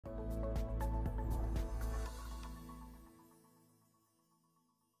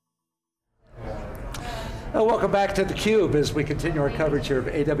Welcome back to theCUBE as we continue our coverage here of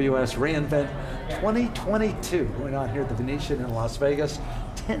AWS reInvent 2022 going on here at the Venetian in Las Vegas.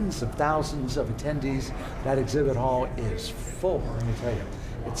 Tens of thousands of attendees. That exhibit hall is full, let me tell you.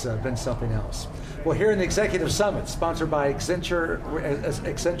 It's been something else. Well, here in the Executive Summit, sponsored by Accenture,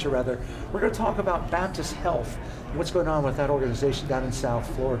 we're going to talk about Baptist Health and what's going on with that organization down in South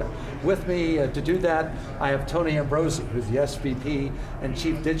Florida. With me to do that, I have Tony Abrozie, who's the SVP and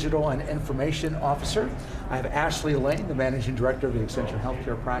Chief Digital and Information Officer. I have Ashlee Lane, the Managing Director of the Accenture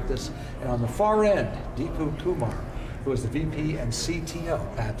Healthcare Practice. And on the far end, Deepu Kumar, who is the VP and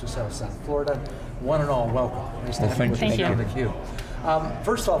CTO, Baptist Health South Florida. One and all, welcome. Nice to have you with us on theCUBE.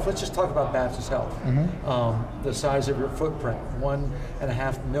 First off, let's just talk about Baptist Health. The size of your footprint,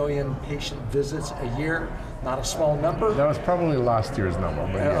 1.5 million patient visits a year, not a small number. That was probably last year's number.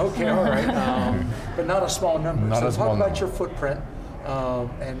 But yes. Okay, all right, but not a small number. Not a small talk about number. your footprint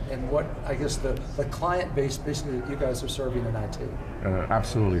and what, I guess, the client base basically that you guys are serving in IT.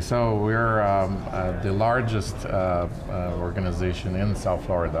 Absolutely, so we're the largest organization in South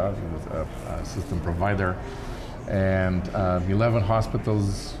Florida, a system provider. And 11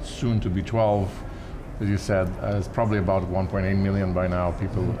 hospitals, soon to be 12, as you said. It's probably about 1.8 million by now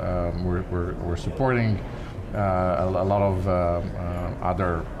people we're supporting. A lot of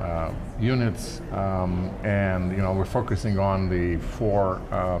other units, and we're focusing on the 4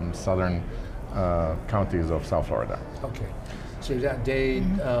 southern counties of South Florida. Okay, so you've got Dade,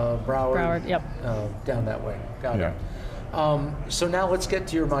 Broward, yep. Down that way, got it. So now let's get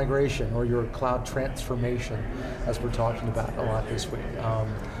to your migration or your cloud transformation, as we're talking about a lot this week.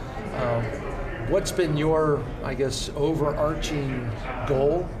 What's been your, I guess, overarching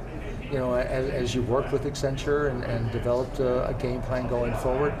goal, as you worked with Accenture and developed a game plan going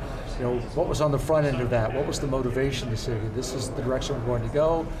forward? What was on the front end of that? What was the motivation to say, this is the direction we're going to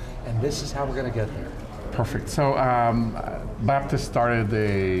go, and this is how we're going to get there? Perfect. So Baptist started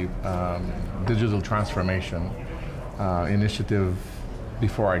a digital transformation initiative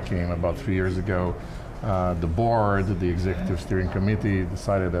before I came, about 3 years ago. The board, the executive steering committee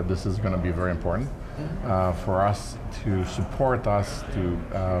decided that this is going to be very important for us to support us to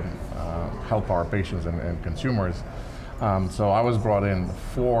help our patients and consumers. So I was brought in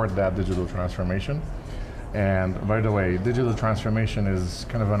for that digital transformation. And by the way, digital transformation is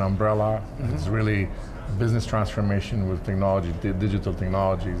kind of an umbrella. It's really business transformation with technology, digital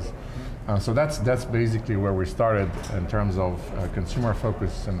technologies. So that's basically where we started in terms of consumer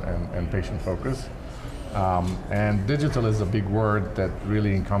focus and patient focus. And digital is a big word that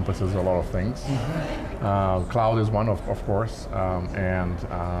really encompasses a lot of things. Cloud is one, of course, and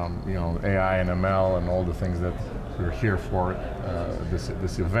AI and ML and all the things that we're here for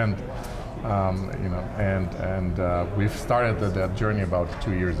this event. We've started that journey about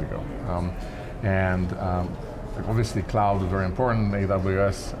 2 years ago. Obviously, cloud is very important.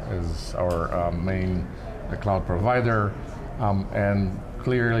 AWS is our main cloud provider, and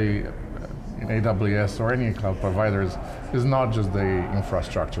clearly, in AWS or any cloud providers, is not just the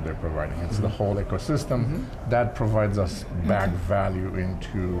infrastructure they're providing. It's the whole ecosystem that provides us back value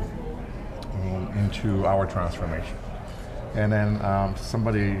into our transformation. And then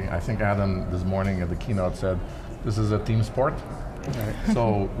somebody, I think Adam this morning at the keynote said, this is a team sport.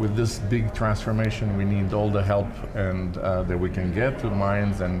 So with this big transformation, we need all the help that we can get to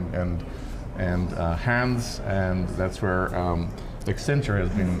minds and hands, and that's where Accenture has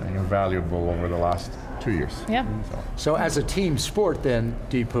been invaluable over the last 2 years. Yeah. So as a team sport then,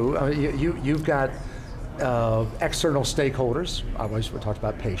 Deepu, you've got external stakeholders, obviously we talked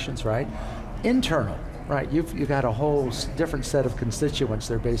about patients, right? Internal. Right, you've got a whole different set of constituents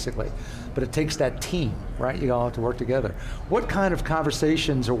there basically, but it takes that team, right? You all have to work together. What kind of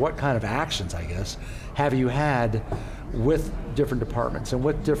conversations or what kind of actions, I guess, have you had with different departments and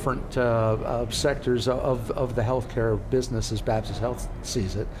with different sectors of the healthcare business as Baptist Health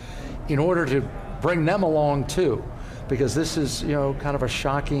sees it, in order to bring them along too? Because this is kind of a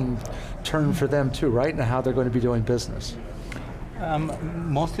shocking turn for them too, right? And how they're going to be doing business.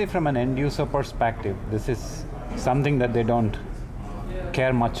 Mostly from an end user perspective, this is something that they don't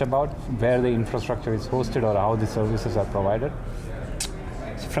care much about, where the infrastructure is hosted or how the services are provided.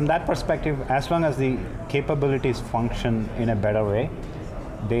 So from that perspective, as long as the capabilities function in a better way,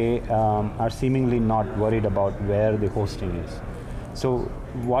 they are seemingly not worried about where the hosting is. So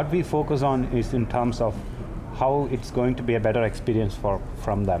what we focus on is in terms of how it's going to be a better experience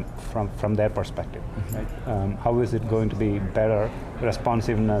from them, from their perspective. Right? How is it going to be better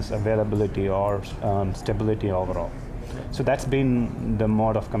responsiveness, availability, or stability overall? So that's been the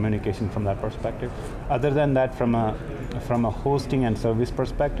mode of communication from that perspective. Other than that, from a hosting and service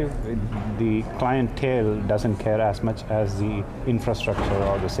perspective, the clientele doesn't care as much as the infrastructure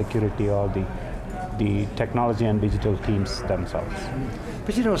or the security or the technology and digital teams themselves.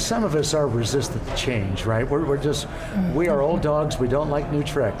 But you know, some of us are resistant to change, right? We are old dogs, we don't like new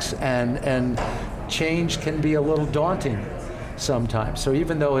tricks, and change can be a little daunting sometimes. So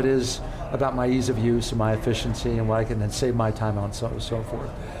even though it is about my ease of use and my efficiency and what I can then save my time on, so forth,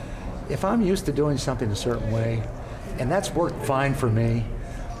 if I'm used to doing something a certain way, and that's worked fine for me,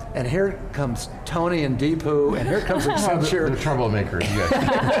 and here comes Tony and Deepu, and here comes Accenture. the troublemakers,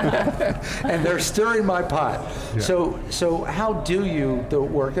 yes. And they're stirring my pot. Yeah. So how do you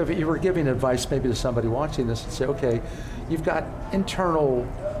work? If you were giving advice maybe to somebody watching this and say, okay, you've got internal,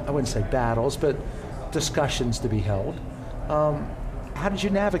 I wouldn't say battles, but discussions to be held. How did you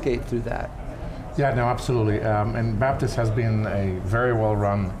navigate through that? Yeah, no, absolutely. And Baptist has been a very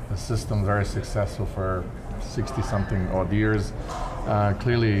well-run system, very successful for 60-something odd years.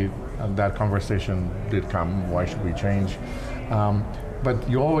 Clearly, that conversation did come, why should we change? But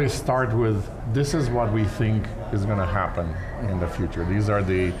you always start with, this is what we think is going to happen in the future. These are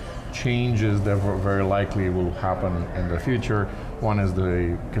the changes that very likely will happen in the future. One is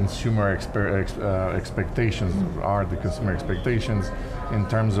the consumer expectations, are the consumer expectations in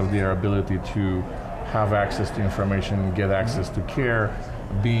terms of their ability to have access to information, get access to care,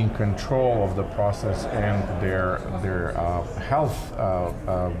 be in control of the process and their health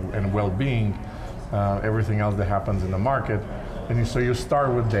and well-being, everything else that happens in the market. And so you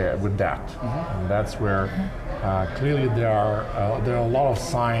start with that. Mm-hmm. And that's where clearly there are a lot of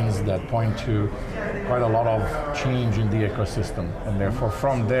signs that point to quite a lot of change in the ecosystem. And therefore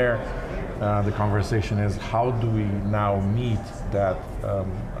from there, the conversation is, how do we now meet that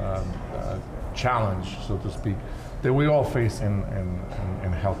challenge, so to speak, that we all face in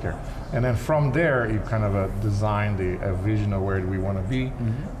healthcare. And then from there, you kind of design a vision of where we want to be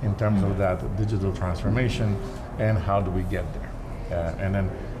in terms of that digital transformation and how do we get there. And then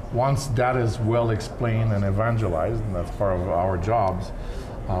once that is well explained and evangelized, and that's part of our jobs,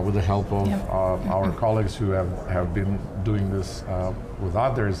 with the help of our colleagues who have been doing this with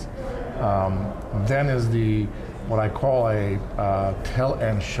others, then is what I call a tell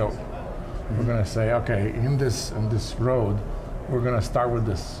and show. We're going to say, okay, in this road, we're going to start with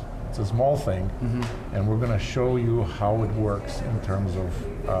this. It's a small thing, and we're going to show you how it works in terms of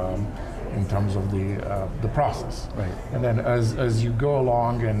the process. Right. And then as you go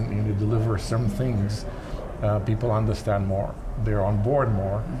along and you deliver some things, people understand more. They're on board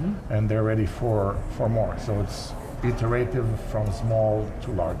more, and they're ready for more. So it's iterative from small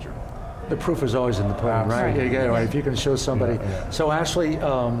to larger. The proof is always in the pudding, right? Right? If you can show somebody. Yeah. So Ashlee,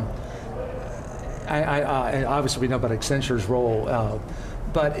 I obviously we know about Accenture's role,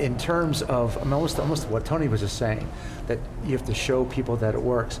 but in terms of almost what Tony was just saying, that you have to show people that it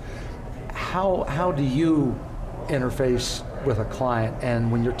works. How do you interface with a client,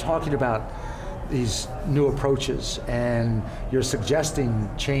 and when you're talking about these new approaches and you're suggesting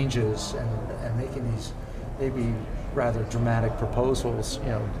changes and making these maybe rather dramatic proposals, you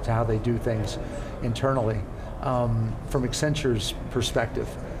know, to how they do things internally, from Accenture's perspective,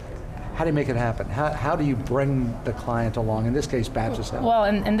 how do you make it happen? How do you bring the client along? In this case, Baptist. Well,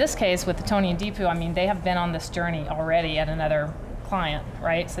 in this case, with Tony and Deepu, I mean, they have been on this journey already at another client,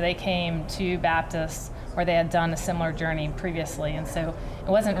 right? So they came to Baptist where they had done a similar journey previously, and so it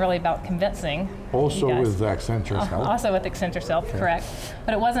wasn't really about convincing. Also with Accenture's help. Also with Accenture's help, correct.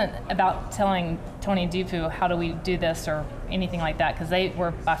 But it wasn't about telling Tony and Deepu, how do we do this or anything like that, because they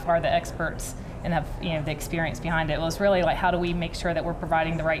were by far the experts and have, you know, the experience behind it. It was really like, how do we make sure that we're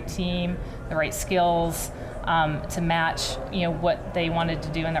providing the right team, the right skills to match, you know, what they wanted to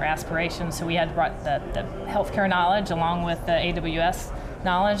do in their aspirations. So we had brought the healthcare knowledge along with the AWS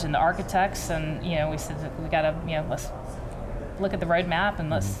knowledge and the architects, and you know, we said that we got to, you know, let's look at the roadmap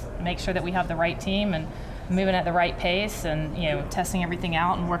and let's make sure that we have the right team and moving at the right pace, and you know, testing everything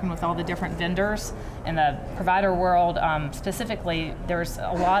out and working with all the different vendors. In the provider world, specifically, there's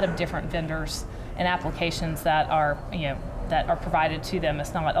a lot of different vendors and applications that are, you know, that are provided to them.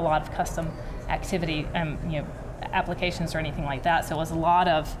 It's not a lot of custom activity, you know, applications or anything like that. So it was a lot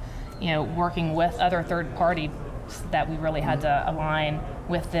of, you know, working with other third parties that we really had to align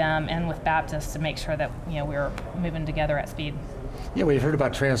with them and with Baptist to make sure that, you know, we were moving together at speed. Yeah, we've heard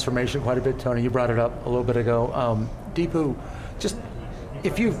about transformation quite a bit, Tony. You brought it up a little bit ago. Deepu, just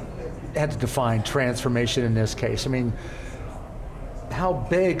if you had to define transformation in this case, I mean, how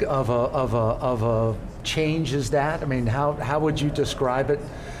big of a change is that? I mean, how would you describe it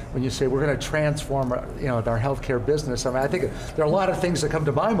when you say we're going to transform our healthcare business. I mean, I think there are a lot of things that come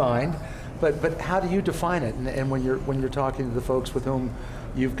to my mind, but how do you define it? And when you're talking to the folks with whom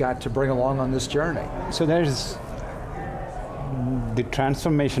you've got to bring along on this journey. So there's the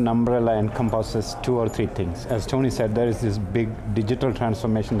transformation umbrella encompasses 2 or 3 things. As Tony said, there is this big digital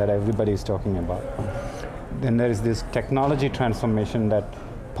transformation that everybody is talking about. Then there is this technology transformation that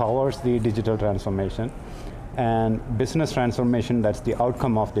powers the digital transformation, and business transformation that's the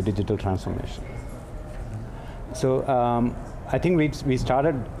outcome of the digital transformation. So I think we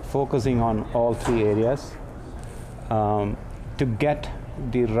started focusing on all 3 areas to get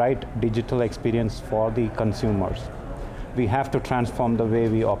the right digital experience for the consumers. We have to transform the way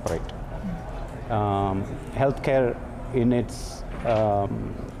we operate. Healthcare in its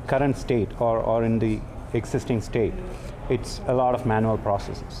current state or in the existing state, it's a lot of manual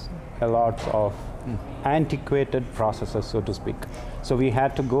processes, a lot of antiquated processes, so to speak. So we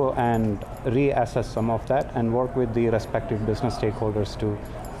had to go and reassess some of that and work with the respective business stakeholders to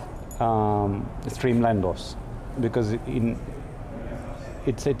streamline those. Because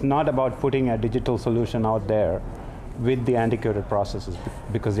it's not about putting a digital solution out there with the antiquated processes,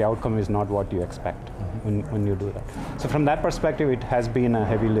 because the outcome is not what you expect when you do that. So from that perspective, it has been a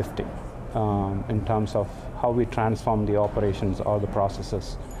heavy lifting in terms of how we transform the operations or the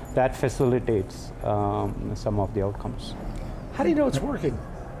processes. That facilitates some of the outcomes. How do you know it's working?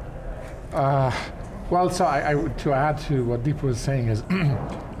 Well, so to add to what Deepu was saying is,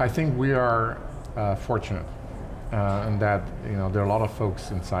 I think we are fortunate in that there are a lot of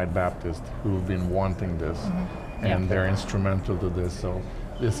folks inside Baptist who've been wanting this, and they're instrumental to this. So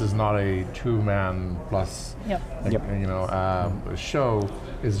this is not a 2-man plus show.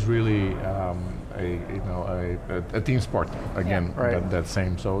 Is really a team sport again. Right. That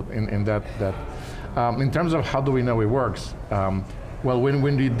same. So in that in terms of how do we know it works? Well, when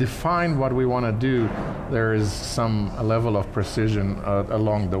we define what we want to do, there is some level of precision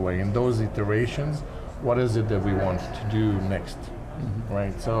along the way. In those iterations, what is it that we want to do next?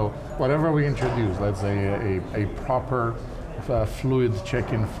 Right. So whatever we introduce, let's say a proper fluid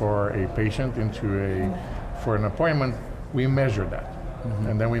check-in for a patient for an appointment, we measure that.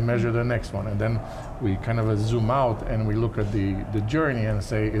 And then we measure the next one, and then we kind of zoom out and we look at the journey and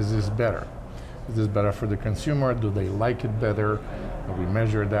say, is this better? Is this better for the consumer? Do they like it better? We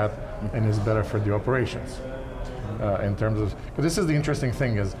measure that, and it's better for the operations. In terms of, but this is the interesting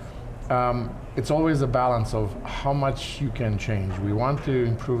thing is, it's always a balance of how much you can change. We want to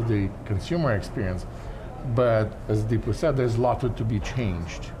improve the consumer experience, but as Deepu said, there's a lot to be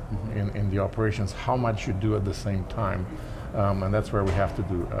changed in the operations, how much you do at the same time. And that's where we have to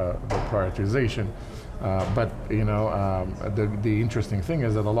do the prioritization. But the interesting thing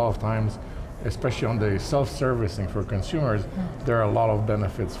is that a lot of times, especially on the self-servicing for consumers, there are a lot of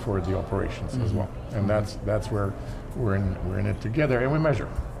benefits for the operations as well. And that's where we're in it together, and we measure.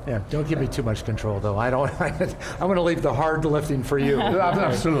 Yeah, don't give me too much control, though. I'm going to leave the hard lifting for you.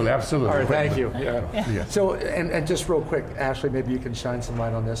 Absolutely. All right, thank you. Yeah. So, and just real quick, Ashlee, maybe you can shine some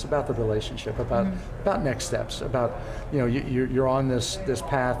light on this, about the relationship, about next steps, about, you're on this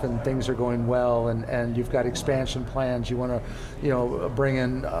path and things are going well, and you've got expansion plans, you want to, bring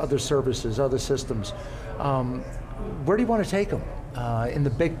in other services, other systems. Where do you want to take them in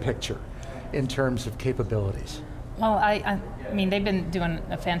the big picture in terms of capabilities? Well, I mean, they've been doing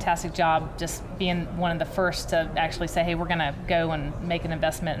a fantastic job just being one of the first to actually say, hey, we're going to go and make an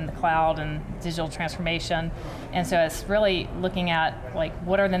investment in the cloud and digital transformation. And so it's really looking at, like,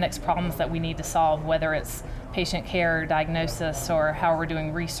 what are the next problems that we need to solve, whether it's patient care, diagnosis, or how we're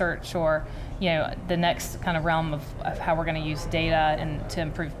doing research, or the next kind of realm of how we're going to use data and to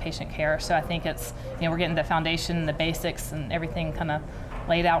improve patient care. So I think it's, we're getting the foundation, the basics, and everything kind of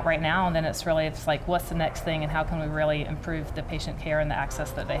laid out right now, and then it's like, what's the next thing, and how can we really improve the patient care and the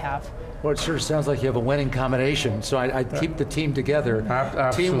access that they have? Well, it sure sounds like you have a winning combination, so I'd keep the team together.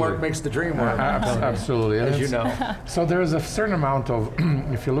 Absolutely. Teamwork makes the dream work. Absolutely. As you know. So there's a certain amount of,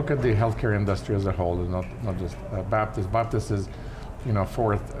 if you look at the healthcare industry as a whole, and not just Baptist. Baptist is,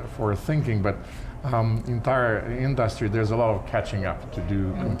 forward thinking, but entire industry, there's a lot of catching up to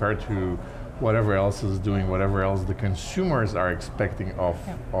do compared to whatever else is doing, whatever else the consumers are expecting of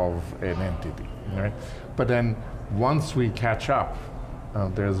an entity, right? But then once we catch up,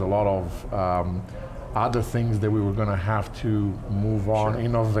 there's a lot of other things that we were going to have to move on,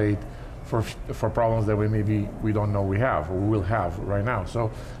 innovate for problems that we don't know we have or will have right now.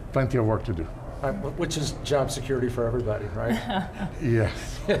 So plenty of work to do. Which is job security for everybody, right?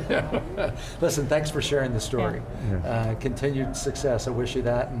 Yes. Listen, thanks for sharing the story. Yeah. Continued success, I wish you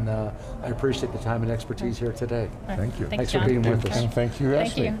that, and I appreciate the time and expertise here today. Thank you. Thanks for John. being with us. And thank you,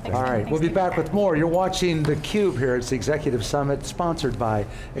 Thank Ashlee. you. Thanks, All right, John. we'll be Thanks, back with more. You're watching theCUBE here. It's the Executive Summit, sponsored by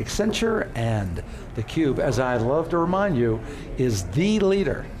Accenture, and theCUBE, as I love to remind you, is the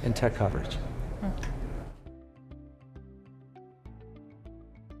leader in tech coverage.